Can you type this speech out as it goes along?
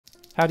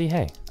Howdy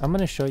hey, I'm going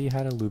to show you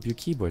how to lube your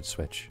keyboard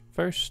switch.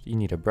 First, you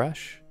need a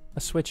brush,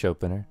 a switch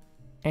opener,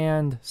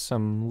 and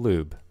some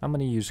lube. I'm going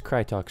to use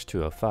THOCC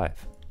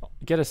 205.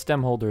 Get a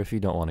stem holder if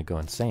you don't want to go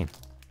insane.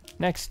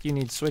 Next, you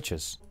need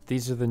switches.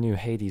 These are the new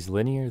Hades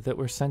linear that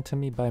were sent to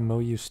me by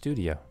Moyu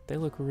Studio. They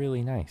look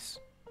really nice.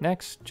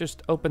 Next,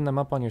 just open them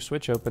up on your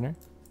switch opener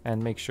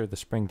and make sure the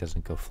spring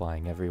doesn't go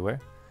flying everywhere.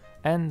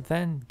 And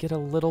then get a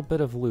little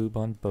bit of lube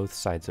on both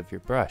sides of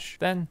your brush.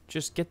 Then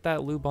just get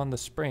that lube on the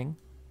spring.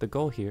 The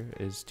goal here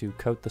is to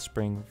coat the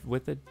spring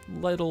with a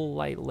little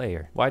light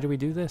layer. Why do we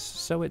do this?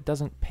 So it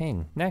doesn't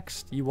ping.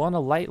 Next, you want a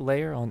light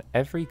layer on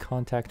every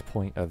contact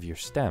point of your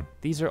stem.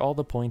 These are all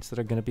the points that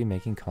are going to be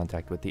making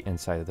contact with the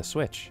inside of the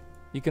switch.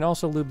 You can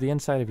also lube the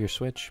inside of your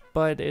switch,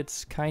 but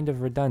it's kind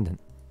of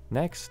redundant.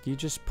 Next, you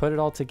just put it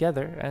all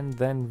together and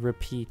then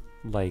repeat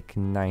like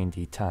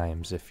 90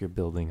 times if you're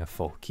building a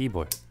full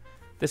keyboard.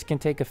 This can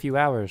take a few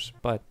hours,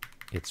 but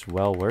it's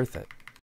well worth it.